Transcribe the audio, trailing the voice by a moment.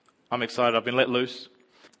I'm excited. I've been let loose.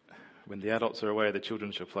 When the adults are away, the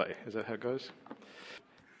children shall play. Is that how it goes?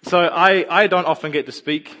 So I don't often get to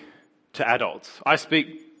speak to adults. I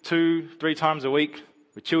speak 2-3 times a week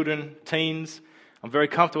with children, teens. I'm very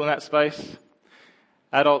comfortable in that space.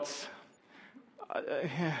 Adults.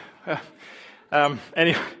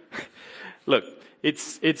 Anyway, look,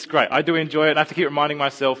 it's great. I do enjoy it. And I have to keep reminding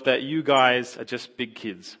myself that you guys are just big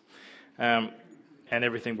kids. And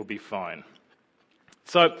everything will be fine.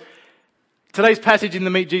 So, today's passage in the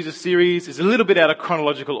Meet Jesus series is a little bit out of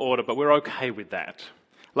chronological order, but we're okay with that.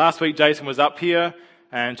 Last week, Jason was up here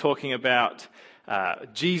and talking about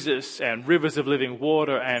Jesus and rivers of living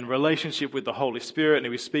water and relationship with the Holy Spirit, and he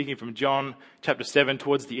was speaking from John chapter 7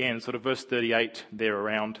 towards the end, sort of verse 38 there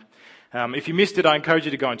around. If you missed it, I encourage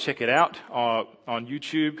you to go and check it out on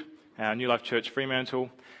YouTube, our New Life Church Fremantle,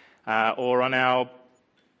 or on our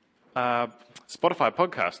Spotify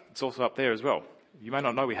podcast. It's also up there as well. You may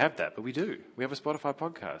not know we have that, but we do. We have a Spotify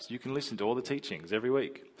podcast. You can listen to all the teachings every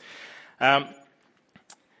week.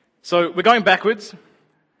 So we're going backwards,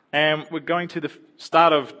 and we're going to the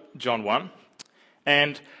start of John 1.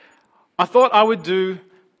 And I thought I would do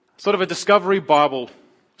sort of a Discovery Bible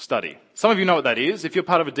study. Some of you know what that is. If you're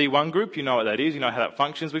part of a D1 group, you know what that is. You know how that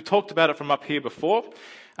functions. We've talked about it from up here before.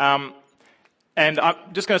 And I'm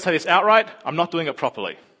just going to say this outright. I'm not doing it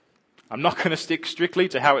properly. I'm not going to stick strictly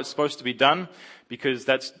to how it's supposed to be done because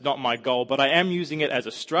that's not my goal, but I am using it as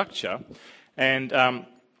a structure. And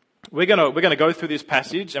we're going to go through this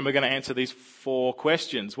passage and we're going to answer these 4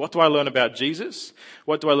 questions. What do I learn about Jesus?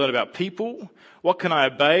 What do I learn about people? What can I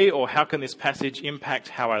obey, or how can this passage impact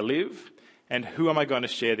how I live? And who am I going to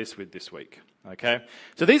share this with this week? Okay?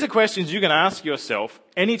 So these are questions you can ask yourself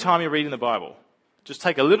anytime you're reading the Bible. Just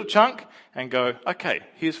take a little chunk and go, okay,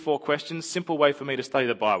 here's 4 questions. Simple way for me to study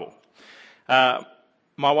the Bible.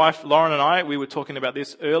 My wife Lauren and I, we were talking about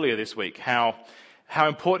this earlier this week, how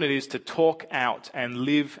important it is to talk out and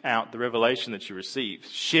live out the revelation that you receive.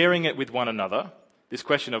 Sharing it with one another, this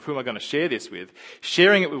question of who am I going to share this with,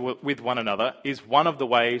 sharing it with one another is one of the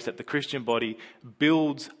ways that the Christian body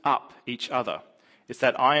builds up each other. It's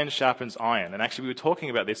that iron sharpens iron. And actually we were talking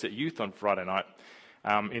about this at youth on Friday night.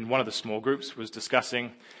 In one of the small groups was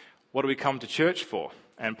discussing what do we come to church for?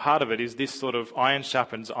 And part of it is this sort of iron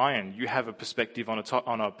sharpens iron. You have a perspective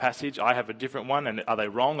on a passage. I have a different one. And are they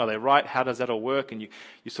wrong? Are they right? How does that all work? And you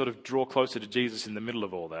sort of draw closer to Jesus in the middle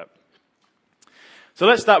of all that. So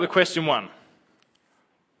let's start with question 1.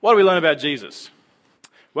 What do we learn about Jesus?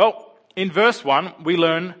 Well, in verse 1, we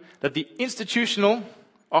learn that the institutional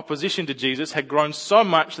opposition to Jesus had grown so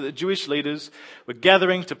much that the Jewish leaders were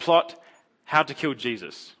gathering to plot how to kill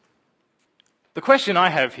Jesus. The question I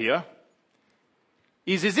have here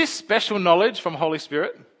is this special knowledge from Holy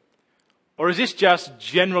Spirit? Or is this just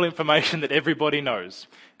general information that everybody knows?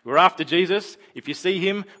 We're after Jesus. If you see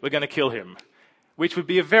him, we're going to kill him. Which would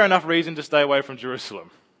be a fair enough reason to stay away from Jerusalem.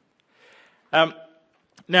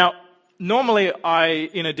 Now, normally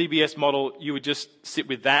in a DBS model, you would just sit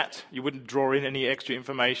with that. You wouldn't draw in any extra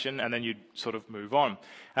information and then you'd sort of move on.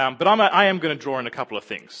 But I am going to draw in a couple of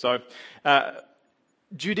things. So,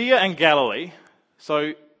 Judea and Galilee.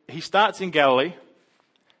 So, he starts in Galilee.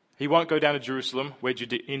 He won't go down to Jerusalem. We're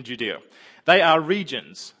in Judea. They are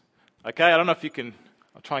regions. Okay, I don't know if you can,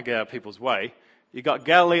 I'll try and get out of people's way. You've got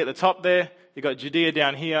Galilee at the top there. You've got Judea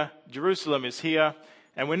down here. Jerusalem is here.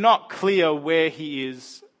 And we're not clear where he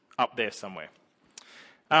is up there somewhere.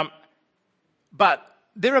 But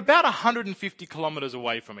they're about 150 kilometers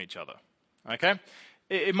away from each other. Okay?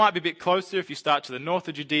 It might be a bit closer if you start to the north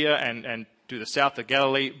of Judea and do the south of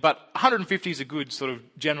Galilee, but 150 is a good sort of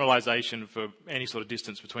generalization for any sort of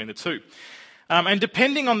distance between the two. And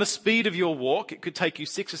depending on the speed of your walk, it could take you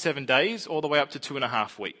 6 or 7 days, all the way up to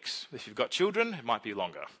 2.5 weeks. If you've got children, it might be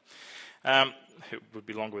longer. It would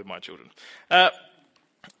be longer with my children.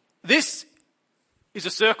 This is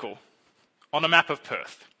a circle on a map of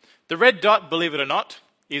Perth. The red dot, believe it or not,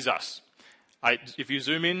 is us. If you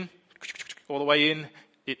zoom in, all the way in,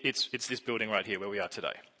 it's this building right here where we are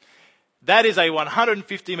today. That is a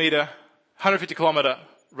 150 kilometre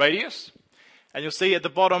radius. And you'll see at the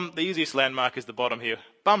bottom, the easiest landmark is the bottom here,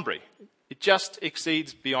 Bunbury. It just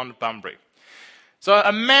exceeds beyond Bunbury. So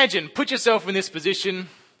imagine, put yourself in this position.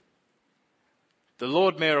 The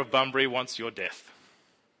Lord Mayor of Bunbury wants your death.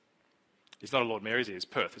 He's not a Lord Mayor, is he? He's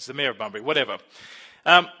Perth. It's the Mayor of Bunbury, whatever.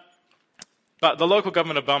 But the local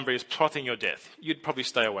government of Bunbury is plotting your death. You'd probably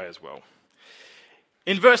stay away as well.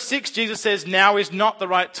 In verse 6, Jesus says, now is not the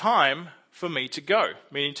right time for me to go,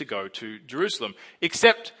 meaning to go to Jerusalem.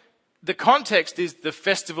 Except the context is the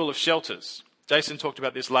Festival of Shelters. Jason talked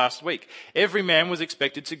about this last week. Every man was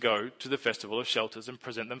expected to go to the Festival of Shelters and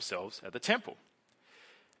present themselves at the temple.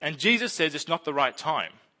 And Jesus says it's not the right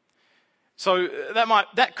time. So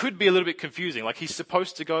that could be a little bit confusing. Like he's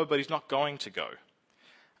supposed to go, but he's not going to go.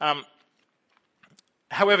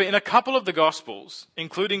 However, in a couple of the Gospels,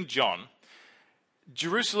 including John,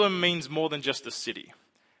 Jerusalem means more than just the city.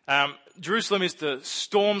 Jerusalem is the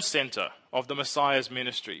storm center of the Messiah's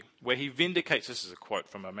ministry, where he vindicates, this is a quote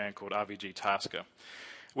from a man called R.V.G. Tasker,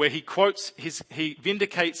 where he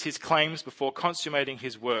vindicates his claims before consummating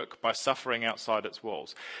his work by suffering outside its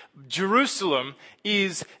walls. Jerusalem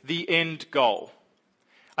is the end goal.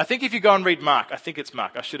 I think if you go and read Mark, I think it's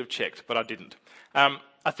Mark, I should have checked, but I didn't.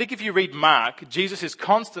 I think if you read Mark, Jesus is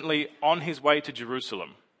constantly on his way to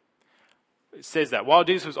Jerusalem. It says that while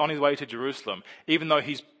Jesus was on his way to Jerusalem, even though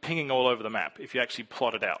he's pinging all over the map, if you actually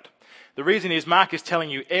plot it out. The reason is Mark is telling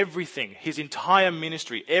you everything, his entire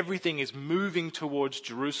ministry, everything is moving towards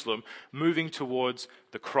Jerusalem, moving towards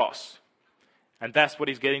the cross. And that's what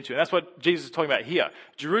he's getting to. And that's what Jesus is talking about here.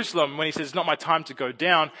 Jerusalem, when he says it's not my time to go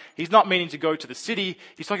down, he's not meaning to go to the city,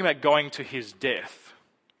 he's talking about going to his death.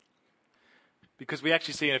 Because we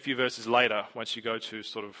actually see in a few verses later, once you go to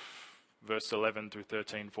sort of verse 11 through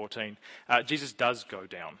 13, 14, Jesus does go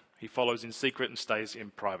down. He follows in secret and stays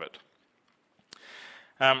in private.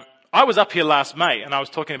 I was up here last May and I was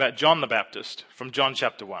talking about John the Baptist from John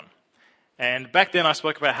chapter 1. And back then I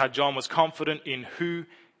spoke about how John was confident in who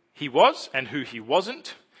he was and who he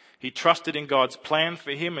wasn't. He trusted in God's plan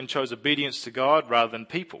for him and chose obedience to God rather than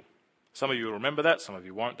people. Some of you will remember that, some of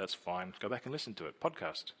you won't. That's fine. Go back and listen to it.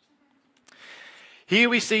 Podcast. Here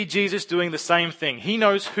we see Jesus doing the same thing. He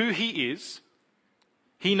knows who he is.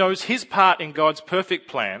 He knows his part in God's perfect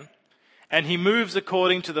plan. And he moves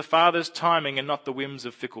according to the Father's timing and not the whims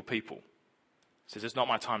of fickle people. He says, it's not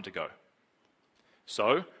my time to go.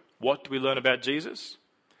 So, what do we learn about Jesus?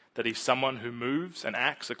 That he's someone who moves and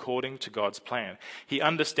acts according to God's plan. He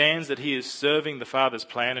understands that he is serving the Father's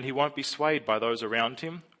plan and he won't be swayed by those around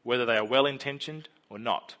him, whether they are well-intentioned or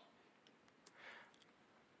not.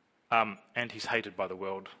 And he's hated by the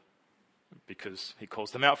world because he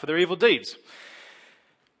calls them out for their evil deeds.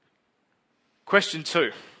 Question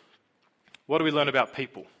 2. What do we learn about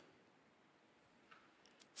people?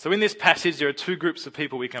 So in this passage, there are two groups of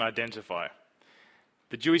people we can identify.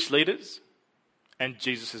 The Jewish leaders and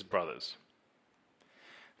Jesus' brothers.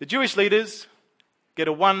 The Jewish leaders get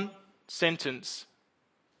a one-sentence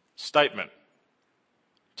statement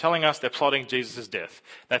telling us they're plotting Jesus' death.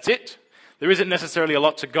 That's it. There isn't necessarily a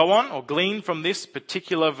lot to go on or glean from this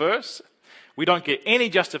particular verse. We don't get any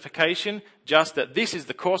justification, just that this is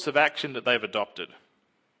the course of action that they've adopted.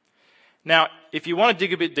 Now, if you want to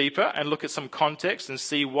dig a bit deeper and look at some context and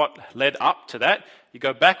see what led up to that, you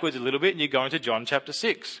go backwards a little bit and you go into John chapter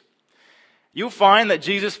 6. You'll find that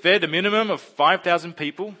Jesus fed a minimum of 5,000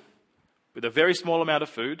 people with a very small amount of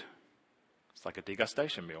food. It's like a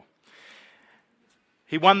degustation meal.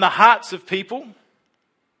 He won the hearts of people.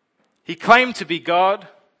 He claimed to be God,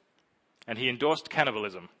 and he endorsed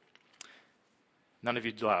cannibalism. None of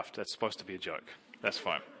you laughed. That's supposed to be a joke. That's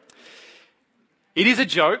fine. It is a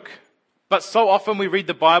joke, but so often we read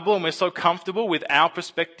the Bible and we're so comfortable with our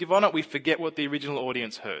perspective on it, we forget what the original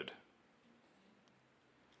audience heard.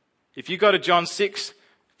 If you go to John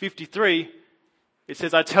 6:53, it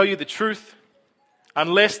says, I tell you the truth,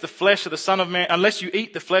 unless you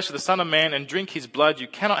eat the flesh of the Son of Man and drink his blood, you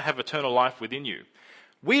cannot have eternal life within you.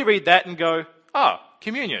 We read that and go,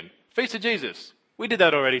 communion, feast of Jesus. We did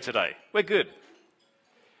that already today. We're good.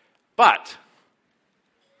 But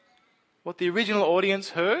what the original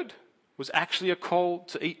audience heard was actually a call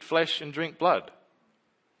to eat flesh and drink blood.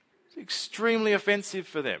 It's extremely offensive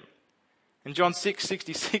for them. And John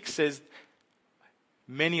 6:66 says,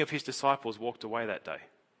 many of his disciples walked away that day.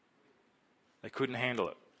 They couldn't handle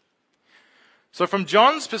it. So from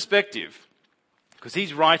John's perspective, because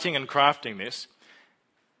he's writing and crafting this,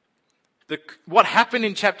 what happened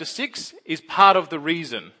in chapter 6 is part of the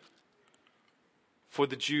reason for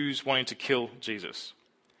the Jews wanting to kill Jesus.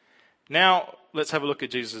 Now, let's have a look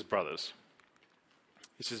at Jesus' brothers.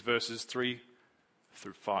 This is verses 3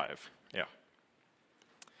 through 5. Yeah.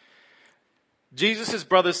 Jesus'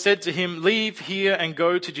 brothers said to him, leave here and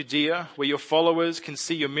go to Judea, where your followers can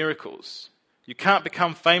see your miracles. You can't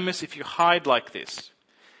become famous if you hide like this.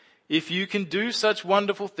 If you can do such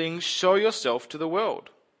wonderful things, show yourself to the world.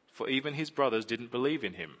 For even his brothers didn't believe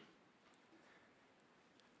in him.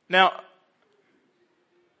 Now,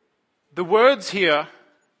 the words here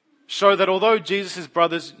show that although Jesus'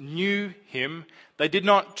 brothers knew him, they did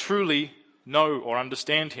not truly know or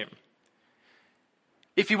understand him.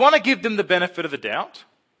 If you want to give them the benefit of the doubt,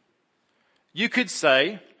 You could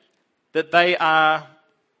say that they are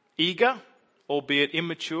eager, albeit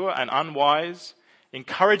immature and unwise,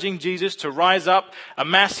 encouraging Jesus to rise up,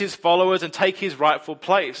 amass his followers, and take his rightful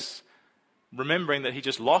place, remembering that he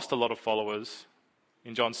just lost a lot of followers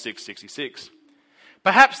in John 6:66.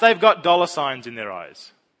 Perhaps they've got dollar signs in their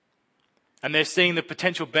eyes, and they're seeing the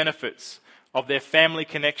potential benefits of their family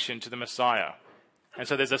connection to the Messiah, and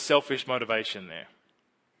so there's a selfish motivation there.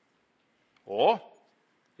 Or,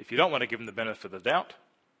 if you don't want to give them the benefit of the doubt,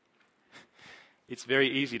 it's very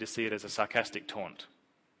easy to see it as a sarcastic taunt.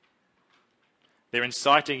 They're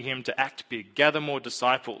inciting him to act big, gather more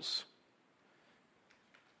disciples.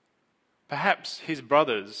 Perhaps his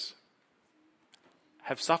brothers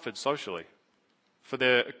have suffered socially for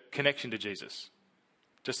their connection to Jesus,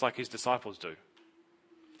 just like his disciples do.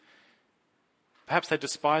 Perhaps they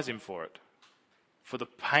despise him for it, for the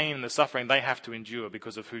pain and the suffering they have to endure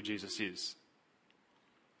because of who Jesus is.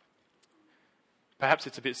 Perhaps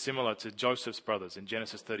it's a bit similar to Joseph's brothers in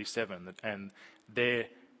Genesis 37 and their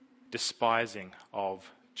despising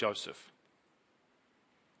of Joseph.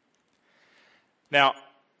 Now,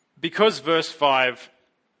 because verse 5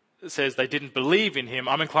 says they didn't believe in him,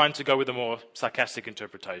 I'm inclined to go with a more sarcastic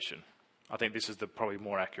interpretation. I think this is the probably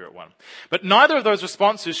more accurate one. But neither of those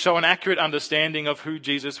responses show an accurate understanding of who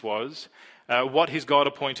Jesus was, what his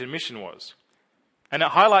God-appointed mission was. And it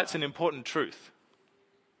highlights an important truth.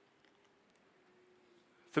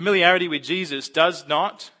 Familiarity with Jesus does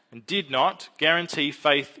not and did not guarantee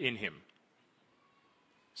faith in him.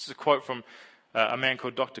 This is a quote from a man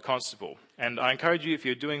called Dr. Constable. And I encourage you, if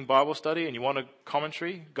you're doing Bible study and you want a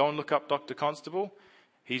commentary, go and look up Dr. Constable.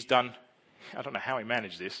 He's done, I don't know how he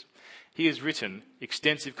managed this, he has written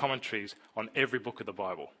extensive commentaries on every book of the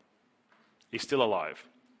Bible. He's still alive.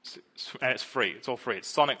 And it's free. It's all free. It's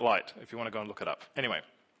Sonic Light, if you want to go and look it up. Anyway.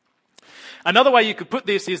 Another way you could put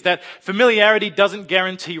this is that familiarity doesn't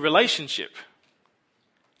guarantee relationship.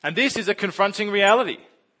 And this is a confronting reality.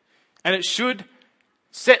 And it should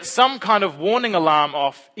set some kind of warning alarm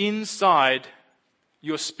off inside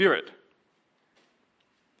your spirit.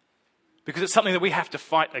 Because it's something that we have to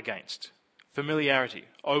fight against. Familiarity,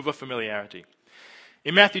 over familiarity.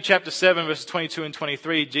 In Matthew chapter 7, verses 22 and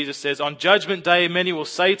 23, Jesus says, "On judgment day, many will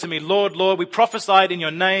say to me, 'Lord, Lord, we prophesied in your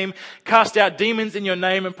name, cast out demons in your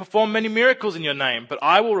name, and performed many miracles in your name.' But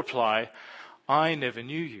I will reply, 'I never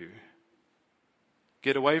knew you.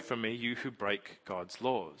 Get away from me, you who break God's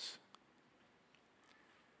laws.'"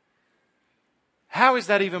 How is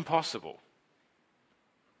that even possible?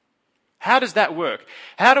 How does that work?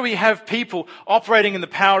 How do we have people operating in the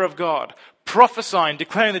power of God, prophesying,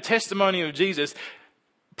 declaring the testimony of Jesus,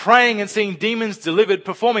 praying and seeing demons delivered,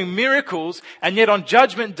 performing miracles, and yet on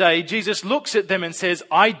Judgment Day, Jesus looks at them and says,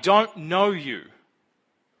 "I don't know you"?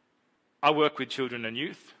 I work with children and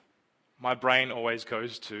youth. My brain always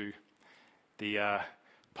goes to the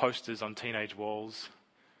posters on teenage walls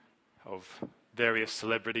of various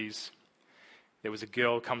celebrities. There was a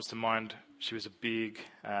girl comes to mind. She was a big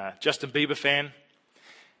Justin Bieber fan,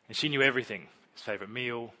 and she knew everything. His favourite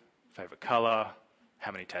meal, favourite colour,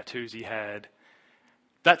 how many tattoos he had,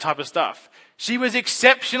 that type of stuff. She was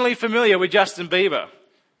exceptionally familiar with Justin Bieber.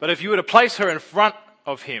 But if you were to place her in front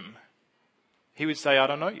of him, he would say, "I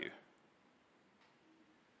don't know you."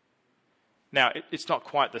 Now, it's not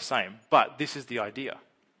quite the same, but this is the idea.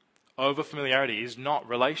 Over-familiarity is not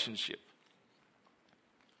relationship.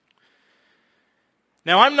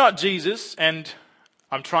 Now, I'm not Jesus, and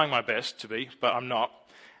I'm trying my best to be, but I'm not.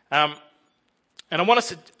 And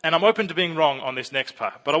I'm open to being wrong on this next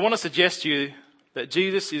part, but I want to suggest to you that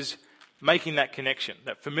Jesus is making that connection,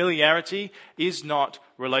 that familiarity is not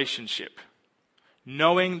relationship.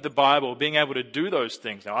 Knowing the Bible, being able to do those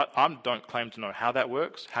things. Now, I don't claim to know how that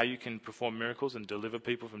works, how you can perform miracles and deliver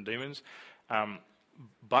people from demons,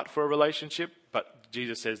 but for a relationship. But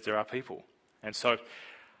Jesus says there are people. And so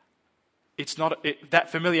it's not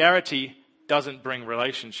that familiarity doesn't bring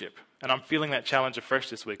relationship. And I'm feeling that challenge afresh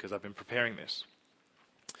this week as I've been preparing this.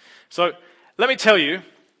 So let me tell you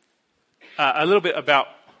a little bit about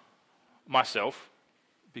myself,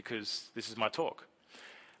 because this is my talk.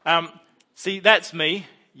 See, that's me,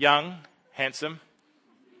 young, handsome.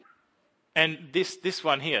 And this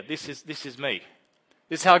one here, this is me.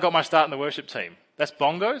 This is how I got my start in the worship team. That's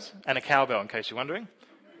bongos and a cowbell, in case you're wondering.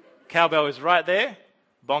 Cowbell is right there.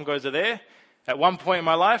 Bongos are there. At one point in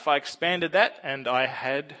my life, I expanded that and I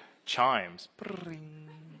had chimes.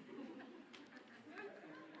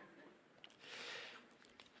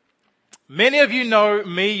 Many of you know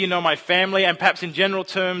me, you know my family, and perhaps in general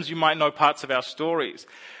terms, you might know parts of our stories.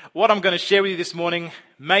 What I'm going to share with you this morning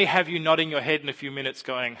may have you nodding your head in a few minutes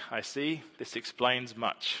going, "I see, this explains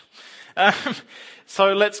much."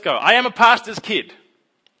 So let's go. I am a pastor's kid.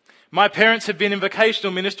 My parents have been in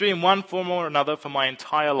vocational ministry in one form or another for my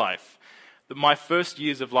entire life. My first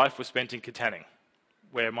years of life were spent in Katanning,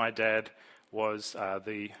 where my dad was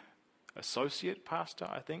the associate pastor,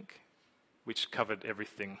 I think, which covered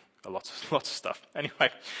everything, lots of stuff. Anyway,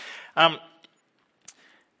 and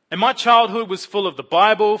my childhood was full of the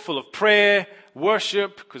Bible, full of prayer,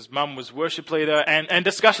 worship, because Mum was worship leader, and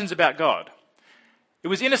discussions about God. It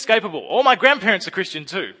was inescapable. All my grandparents are Christian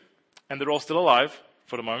too, and they're all still alive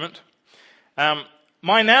for the moment.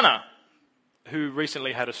 My nana, who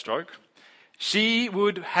recently had a stroke, she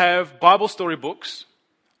would have Bible story books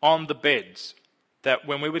on the beds that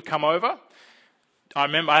when we would come over, I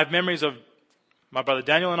have memories of my brother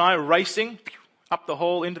Daniel and I racing up the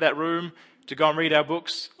hall into that room to go and read our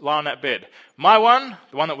books, lie on that bed. My one,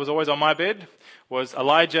 the one that was always on my bed, was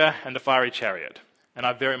Elijah and the Fiery Chariot, and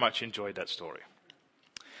I very much enjoyed that story.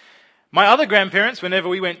 My other grandparents, whenever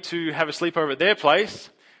we went to have a sleepover at their place,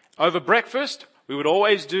 over breakfast, we would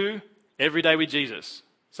always do Every Day with Jesus.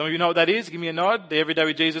 Some of you know what that is? Give me a nod. The Every Day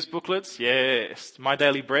with Jesus booklets. Yes. My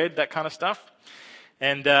Daily Bread, that kind of stuff.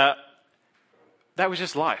 And that was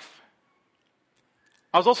just life.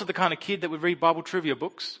 I was also the kind of kid that would read Bible trivia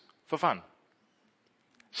books for fun.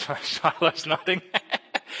 Shiloh's nodding.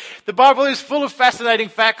 The Bible is full of fascinating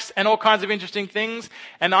facts and all kinds of interesting things,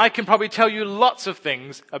 and I can probably tell you lots of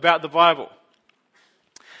things about the Bible.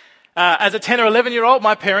 As a 10 or 11-year-old,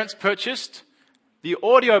 my parents purchased the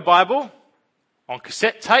audio Bible on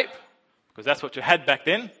cassette tape, because that's what you had back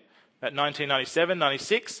then, about 1997,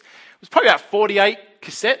 96. It was probably about 48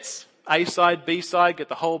 cassettes, A-side, B-side, get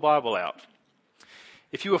the whole Bible out.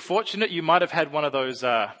 If you were fortunate, you might have had one of those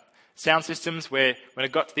sound systems where when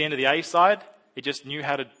it got to the end of the A-side, it just knew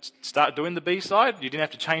how to start doing the B-side. You didn't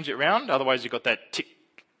have to change it around, otherwise you got that tick,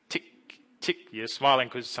 tick, tick. You're smiling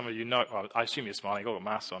because some of you know, well, I assume you're smiling, you've got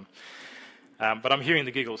masks on. But I'm hearing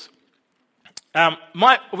the giggles. I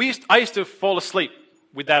used to fall asleep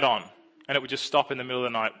with that on, and it would just stop in the middle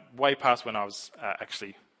of the night, way past when I was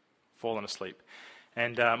actually falling asleep.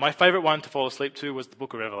 And my favourite one to fall asleep to was the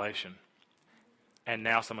Book of Revelation. And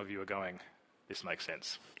now some of you are going, this makes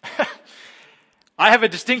sense. I have a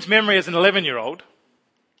distinct memory as an 11-year-old.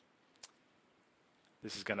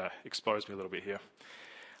 This is going to expose me a little bit here.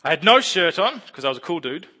 I had no shirt on because I was a cool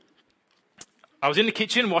dude. I was in the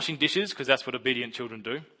kitchen washing dishes because that's what obedient children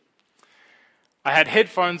do. I had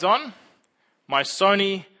headphones on, my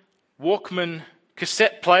Sony Walkman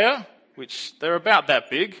cassette player, which they're about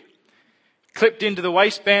that big, clipped into the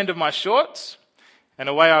waistband of my shorts, and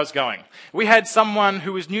away I was going. We had someone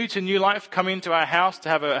who was new to New Life come into our house to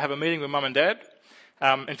have a meeting with Mum and Dad.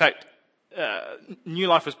 In fact, New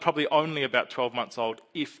Life was probably only about 12 months old,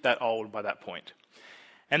 if that old by that point.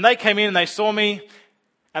 And they came in and they saw me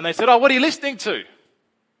and they said, "Oh, what are you listening to?"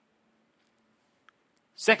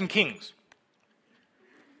 2 Kings.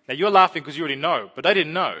 Now you're laughing because you already know, but they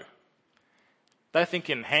didn't know. They're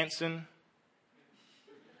thinking Hanson,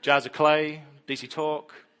 Jars of Clay, DC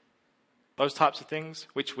Talk, those types of things,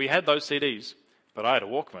 which we had those CDs, but I had a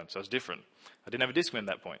Walkman, so it was different. I didn't have a Discman at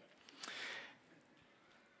that point.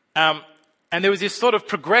 And there was this sort of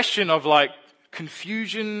progression of like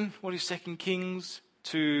confusion, what is 2 Kings,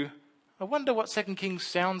 to, I wonder what 2 Kings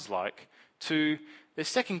sounds like, to,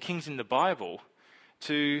 there's 2 Kings in the Bible,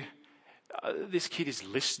 to, this kid is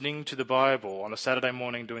listening to the Bible on a Saturday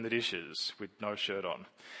morning doing the dishes with no shirt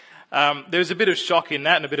on. There was a bit of shock in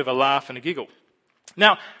that and a bit of a laugh and a giggle.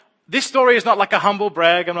 Now, this story is not like a humble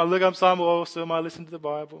brag. I'm like, look, I'm so awesome, I listen to the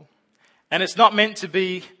Bible. And it's not meant to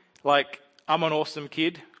be like, I'm an awesome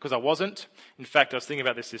kid, because I wasn't. In fact, I was thinking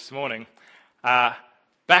about this morning.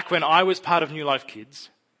 Back when I was part of New Life Kids,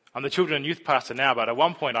 I'm the children and youth pastor now, but at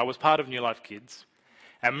one point I was part of New Life Kids.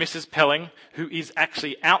 And Mrs. Pelling, who is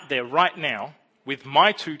actually out there right now with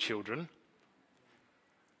my 2 children,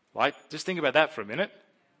 like, just think about that for a minute.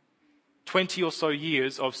 20 or so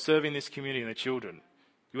years of serving this community and the children.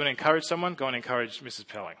 You want to encourage someone? Go and encourage Mrs.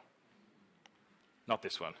 Pelling. Not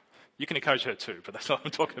this one. You can encourage her too, but that's not what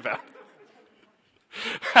I'm talking about.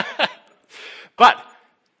 But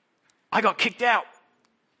I got kicked out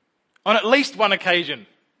on at least one occasion.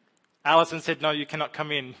 Alison said, "No, you cannot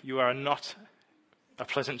come in. You are not a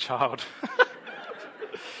pleasant child."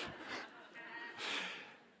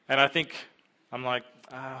 And I think, I'm like,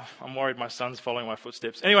 I'm worried my son's following my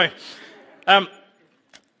footsteps. Anyway,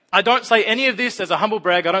 I don't say any of this as a humble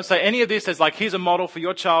brag. I don't say any of this as like, here's a model for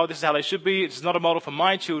your child. This is how they should be. It's not a model for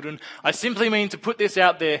my children. I simply mean to put this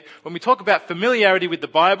out there. When we talk about familiarity with the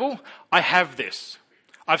Bible, I have this.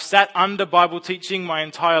 I've sat under Bible teaching my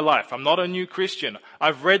entire life. I'm not a new Christian.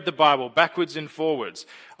 I've read the Bible backwards and forwards.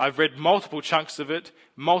 I've read multiple chunks of it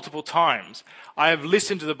multiple times. I have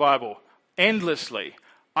listened to the Bible endlessly.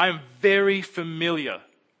 I am very familiar.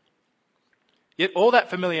 Yet all that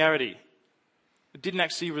familiarity didn't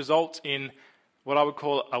actually result in what I would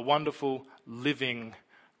call a wonderful living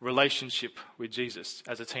relationship with Jesus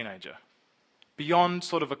as a teenager. Beyond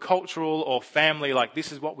sort of a cultural or family, like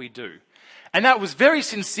this is what we do. And that was very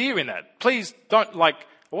sincere in that. Please don't I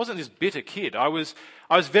wasn't this bitter kid. I was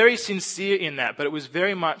very sincere in that, but it was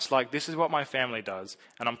very much like this is what my family does,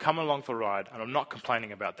 and I'm coming along for a ride, and I'm not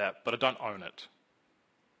complaining about that, but I don't own it.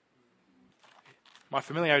 My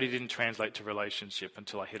familiarity didn't translate to relationship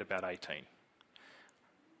until I hit about 18.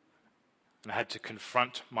 And I had to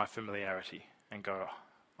confront my familiarity and go,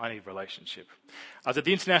 I need relationship. I was at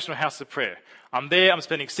the International House of Prayer. I'm there, I'm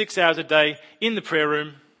spending 6 hours a day in the prayer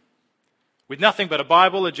room with nothing but a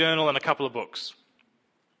Bible, a journal, and a couple of books.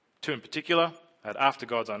 2 in particular. I had After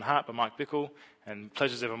God's Own Heart by Mike Bickle and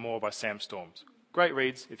Pleasures Evermore by Sam Storms. Great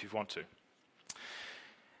reads if you want to.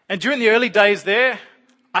 And during the early days there,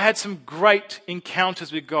 I had some great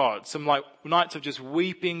encounters with God, some nights of just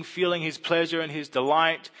weeping, feeling his pleasure and his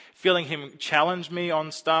delight, feeling him challenge me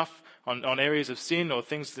on stuff, on areas of sin or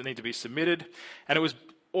things that need to be submitted. And it was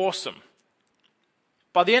awesome.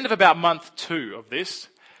 By the end of about month 2 of this,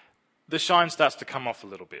 the shine starts to come off a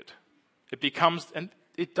little bit. It becomes, and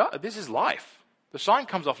it does, this is life. The shine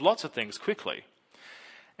comes off lots of things quickly.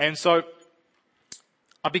 And so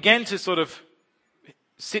I began to sort of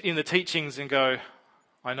sit in the teachings and go,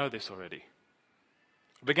 I know this already.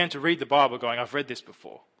 I began to read the Bible going, I've read this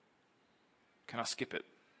before. Can I skip it?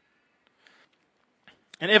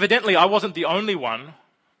 And evidently I wasn't the only one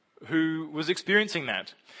who was experiencing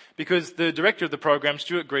that. Because the director of the program,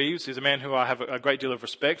 Stuart Greaves, who's a man who I have a great deal of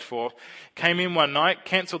respect for, came in one night,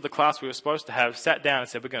 cancelled the class we were supposed to have, sat down and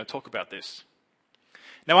said, we're going to talk about this.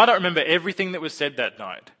 Now I don't remember everything that was said that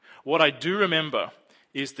night. What I do remember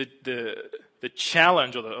is the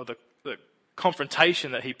challenge or the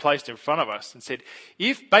confrontation that he placed in front of us and said,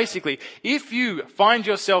 if you find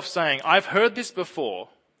yourself saying, I've heard this before,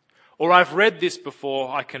 or I've read this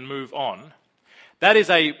before, I can move on, that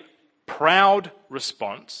is a proud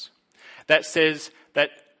response that says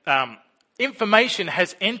that information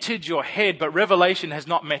has entered your head, but revelation has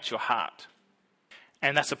not met your heart.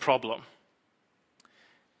 And that's a problem.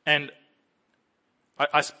 And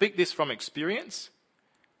I speak this from experience.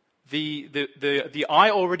 The I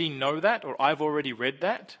already know that, or I've already read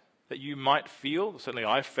that you might feel, certainly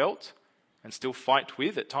I've felt, and still fight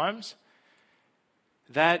with at times,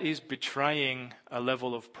 that is betraying a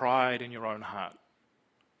level of pride in your own heart.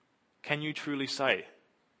 Can you truly say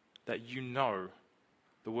that you know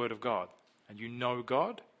the Word of God and you know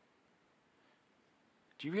God?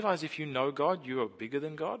 Do you realize if you know God, you are bigger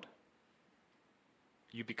than God?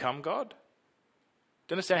 You become God? Do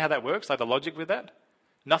you understand how that works, like the logic with that?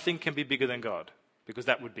 Nothing can be bigger than God, because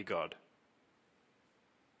that would be God.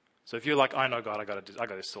 So if you're like, I know God, I got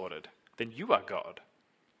this sorted, then you are God.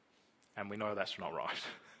 And we know that's not right.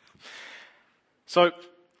 So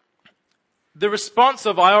the response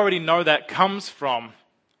of I already know that comes from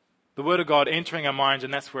the Word of God entering our minds,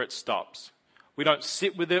 and that's where it stops. We don't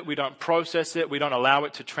sit with it, we don't process it, we don't allow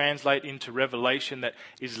it to translate into revelation that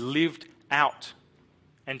is lived out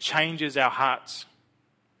and changes our hearts.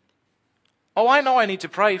 Oh, I know I need to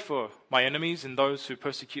pray for my enemies and those who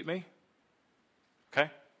persecute me. Okay?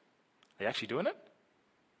 Are you actually doing it?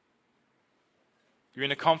 You're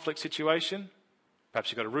in a conflict situation.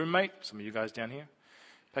 Perhaps you've got a roommate. Some of you guys down here.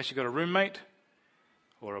 Perhaps you've got a roommate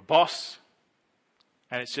or a boss.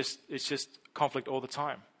 And it's just conflict all the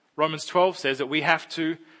time. Romans 12 says that we have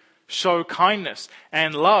to show kindness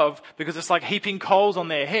and love because it's like heaping coals on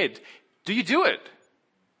their head. Do you do it?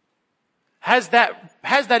 Has that,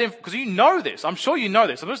 because you know this. I'm sure you know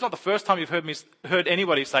this. I know it's not the first time you've heard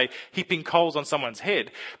anybody say heaping coals on someone's head.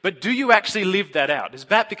 But do you actually live that out? Does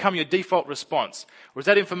that become your default response? Or does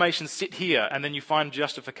that information sit here and then you find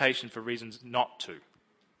justification for reasons not to?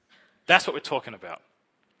 That's what we're talking about.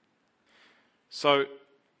 So,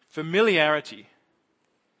 familiarity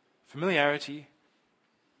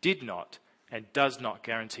did not and does not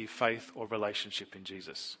guarantee faith or relationship in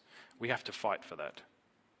Jesus. We have to fight for that.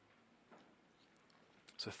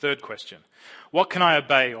 So third question, what can I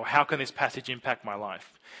obey, or how can this passage impact my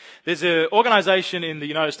life? There's an organization in the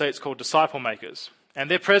United States called Disciple Makers, and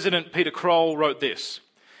their president, Peter Kroll, wrote this: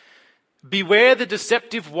 beware the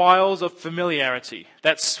deceptive wiles of familiarity,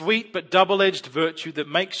 that sweet but double-edged virtue that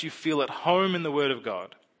makes you feel at home in the Word of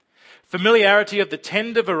God. Familiarity of the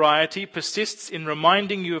tender variety persists in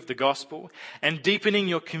reminding you of the gospel and deepening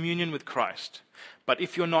your communion with Christ. But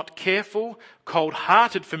if you're not careful,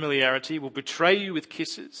 cold-hearted familiarity will betray you with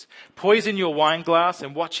kisses, poison your wineglass,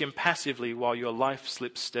 and watch impassively while your life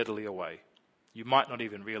slips steadily away. You might not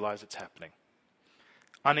even realize it's happening.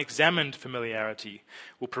 Unexamined familiarity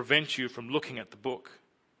will prevent you from looking at the book,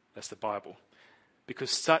 that's the Bible,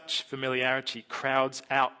 because such familiarity crowds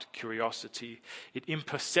out curiosity. It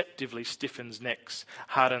imperceptibly stiffens necks,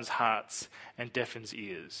 hardens hearts, and deafens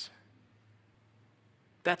ears.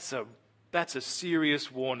 That's a serious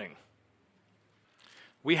warning.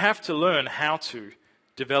 We have to learn how to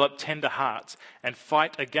develop tender hearts and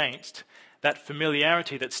fight against that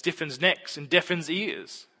familiarity that stiffens necks and deafens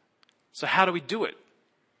ears. So how do we do it?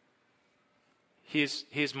 Here's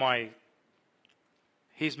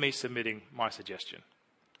me submitting my suggestion.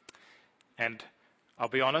 And I'll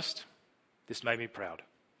be honest, this made me proud.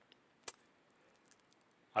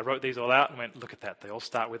 I wrote these all out and went, look at that, they all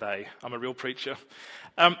start with A. I'm a real preacher.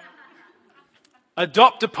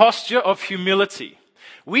 Adopt a posture of humility.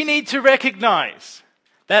 We need to recognize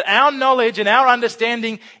that our knowledge and our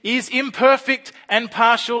understanding is imperfect and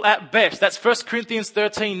partial at best. That's 1 Corinthians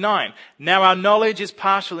 13:9. Now our knowledge is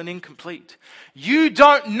partial and incomplete. You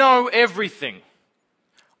don't know everything.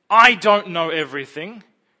 I don't know everything.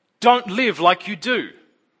 Don't live like you do.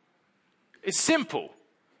 It's simple.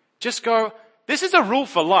 Just go, this is a rule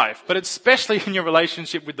for life, but especially in your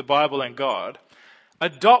relationship with the Bible and God.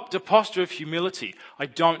 Adopt a posture of humility. I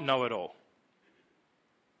don't know it all.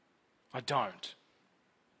 I don't.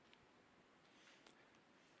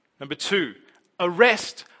 Number 2,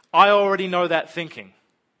 arrest I already know that thinking.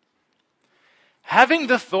 Having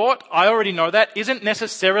the thought, I already know that, isn't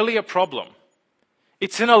necessarily a problem.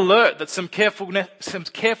 It's an alert that some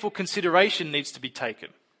careful consideration needs to be taken.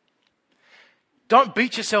 Don't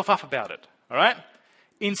beat yourself up about it, all right?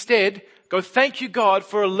 Instead, go, thank you, God,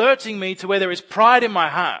 for alerting me to where there is pride in my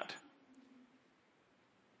heart.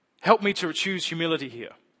 Help me to choose humility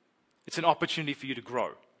here. It's an opportunity for you to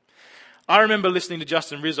grow. I remember listening to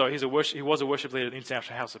Justin Rizzo. He was a worship leader at the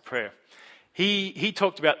International House of Prayer. He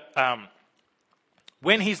talked about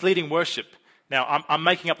when he's leading worship. Now, I'm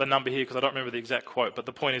making up the number here because I don't remember the exact quote, but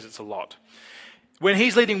the point is it's a lot. When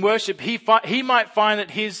he's leading worship, he might find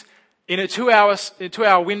that in a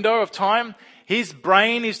 2-hour window of time, his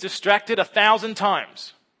brain is distracted 1,000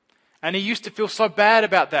 times. And he used to feel so bad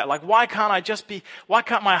about that. Like, why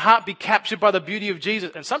can't my heart be captured by the beauty of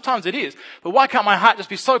Jesus? And sometimes it is. But why can't my heart just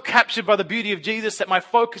be so captured by the beauty of Jesus that my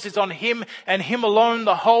focus is on Him and Him alone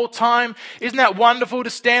the whole time? Isn't that wonderful to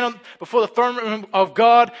stand before the throne room of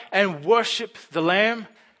God and worship the Lamb?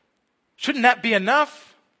 Shouldn't that be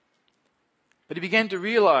enough? But he began to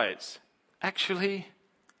realize, actually,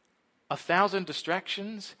 1,000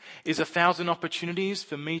 distractions is 1,000 opportunities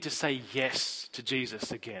for me to say yes to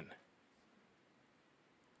Jesus again.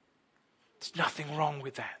 There's nothing wrong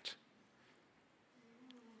with that.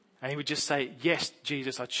 And he would just say, yes,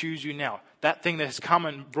 Jesus, I choose you now. That thing that has come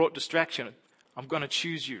and brought distraction, I'm going to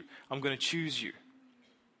choose you. I'm going to choose you.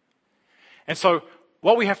 And so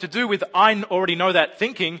what we have to do with I already know that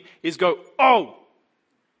thinking is go, oh,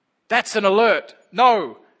 that's an alert.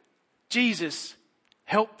 No, Jesus,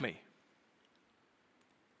 help me.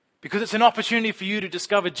 Because it's an opportunity for you to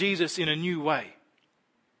discover Jesus in a new way.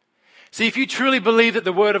 See, if you truly believe that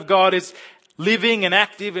the Word of God is living and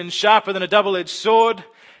active and sharper than a double-edged sword,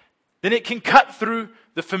 then it can cut through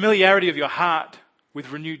the familiarity of your heart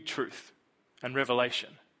with renewed truth and revelation.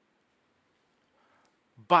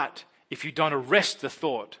 But if you don't arrest the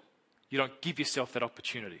thought, you don't give yourself that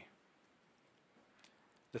opportunity.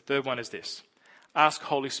 The third one is this. Ask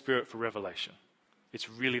Holy Spirit for revelation. It's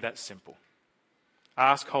really that simple.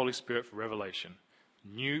 Ask Holy Spirit for revelation,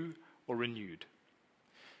 new or renewed.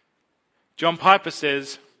 John Piper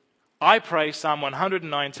says, I pray Psalm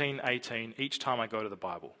 119:18 each time I go to the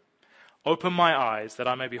Bible. Open my eyes that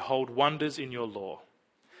I may behold wonders in your law.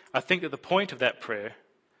 I think that the point of that prayer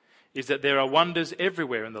is that there are wonders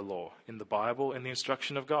everywhere in the law, in the Bible, in the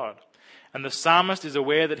instruction of God. And the psalmist is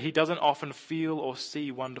aware that he doesn't often feel or see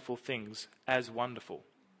wonderful things as wonderful.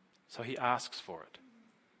 So he asks for it.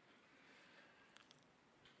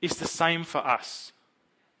 It's the same for us.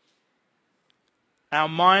 Our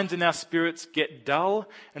minds and our spirits get dull,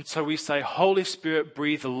 and so we say, Holy Spirit,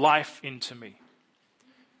 breathe life into me.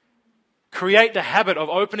 Create the habit of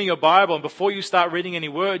opening your Bible, and before you start reading any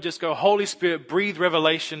word, just go, Holy Spirit, breathe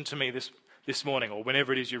revelation to me this morning, or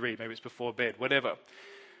whenever it is you read. Maybe it's before bed, whatever.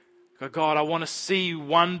 Go, God, I want to see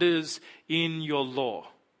wonders in your law.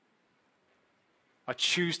 I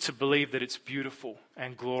choose to believe that it's beautiful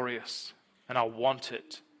and glorious, and I want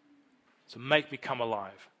it. So make me come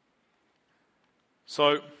alive.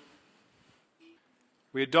 So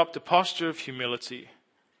we adopt a posture of humility.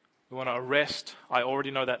 We want to arrest, I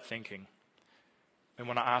already know that thinking. We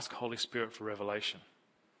want to ask Holy Spirit for revelation.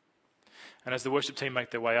 And as the worship team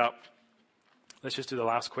make their way up, let's just do the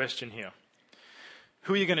last question here.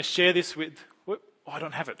 Who are you going to share this with? Oh, I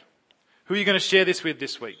don't have it. Who are you going to share this with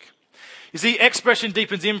this week? You see, expression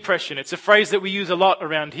deepens impression. It's a phrase that we use a lot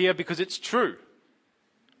around here because it's true.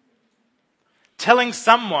 Telling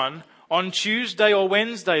someone on Tuesday or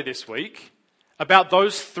Wednesday this week about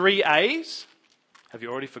those 3 A's. Have you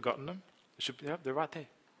already forgotten them? They're right there.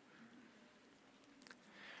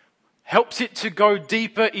 Helps it to go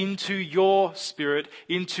deeper into your spirit,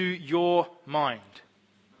 into your mind.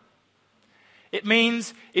 It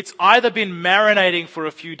means it's either been marinating for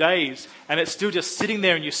a few days and it's still just sitting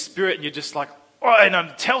there in your spirit and you're just like, oh, and I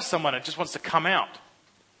tell someone, it just wants to come out.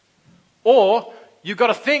 Or you've got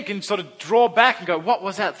to think and sort of draw back and go, what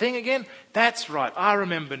was that thing again? That's right, I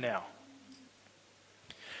remember now.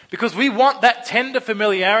 Because we want that tender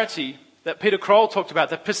familiarity that Peter Kroll talked about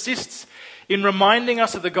that persists in reminding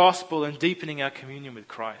us of the gospel and deepening our communion with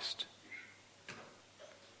Christ.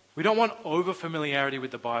 We don't want over-familiarity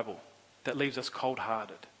with the Bible that leaves us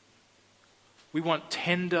cold-hearted. We want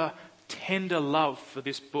tender, tender love for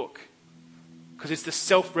this book because it's the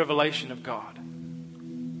self-revelation of God.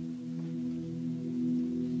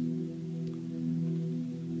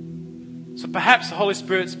 So perhaps the Holy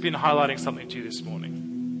Spirit's been highlighting something to you this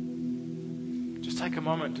morning. Just take a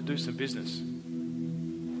moment to do some business.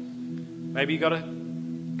 Maybe you got to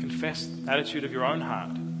confess the attitude of your own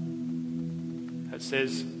heart that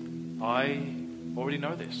says, I already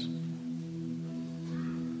know this.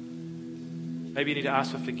 Maybe you need to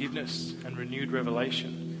ask for forgiveness and renewed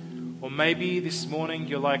revelation. Or maybe this morning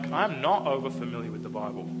you're like, I'm not over familiar with the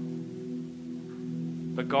Bible.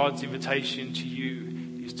 But God's invitation to you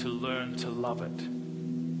is to learn to love it.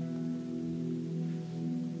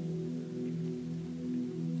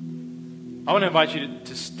 I want to invite you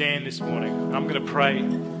to stand this morning. I'm going to pray.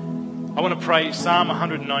 I want to pray Psalm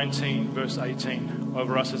 119 verse 18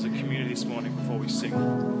 over us as a community this morning before we sing.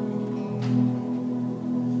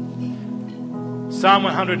 Psalm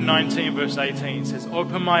 119 verse 18 says,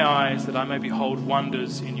 open my eyes that I may behold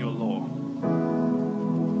wonders in your law.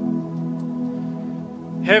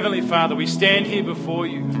 Heavenly Father, we stand here before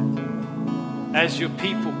you as your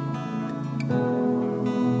people.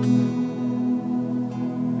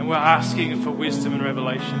 And we're asking for wisdom and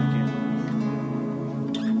revelation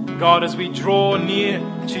again. God, as we draw near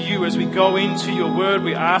to you, as we go into your word,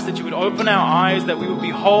 we ask that you would open our eyes, that we would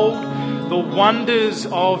behold the wonders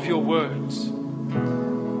of your words.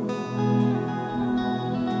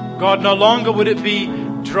 God, no longer would it be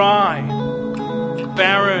dry,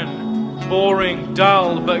 barren, boring,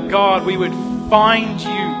 dull, but God, we would find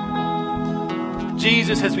you.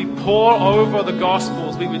 Jesus, as we pore over the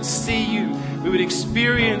Gospels, we would see you. We would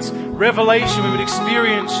experience revelation. We would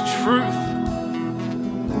experience truth.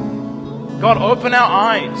 God, open our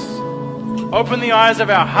eyes. Open the eyes of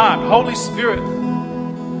our heart. Holy Spirit,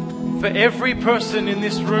 for every person in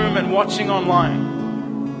this room and watching online,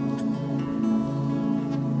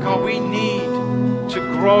 God, we need to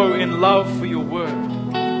grow in love for your word.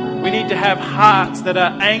 We need to have hearts that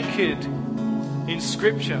are anchored in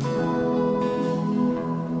Scripture.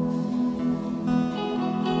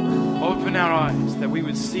 Open our eyes that we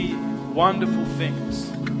would see wonderful things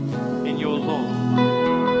in your law.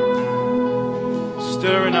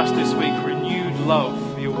 Stir in us this week renewed love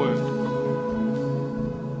for your word.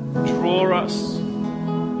 Draw us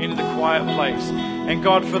into the quiet place. And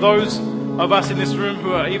God, for those of us in this room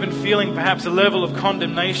who are even feeling perhaps a level of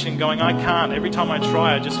condemnation, going, I can't, every time I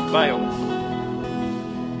try I just fail.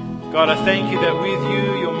 God, I thank you that with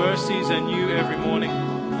you, your mercies are new every morning.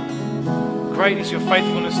 Great is your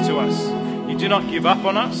faithfulness to us. You do not give up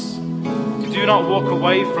on us. You do not walk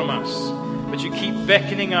away from us. But you keep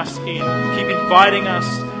beckoning us in. You keep inviting us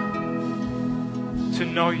to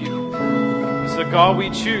know you. So God, we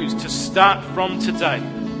choose to start from today.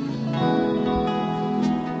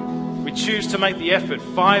 We choose to make the effort,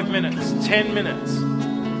 5 minutes, 10 minutes,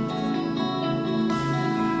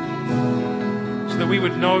 so that we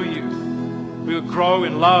would know you. We would grow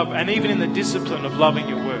in love and even in the discipline of loving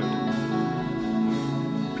your word.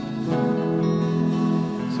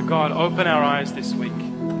 So God, open our eyes this week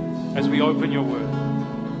as we open your word.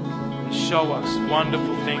 And show us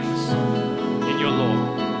wonderful things in your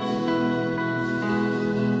law.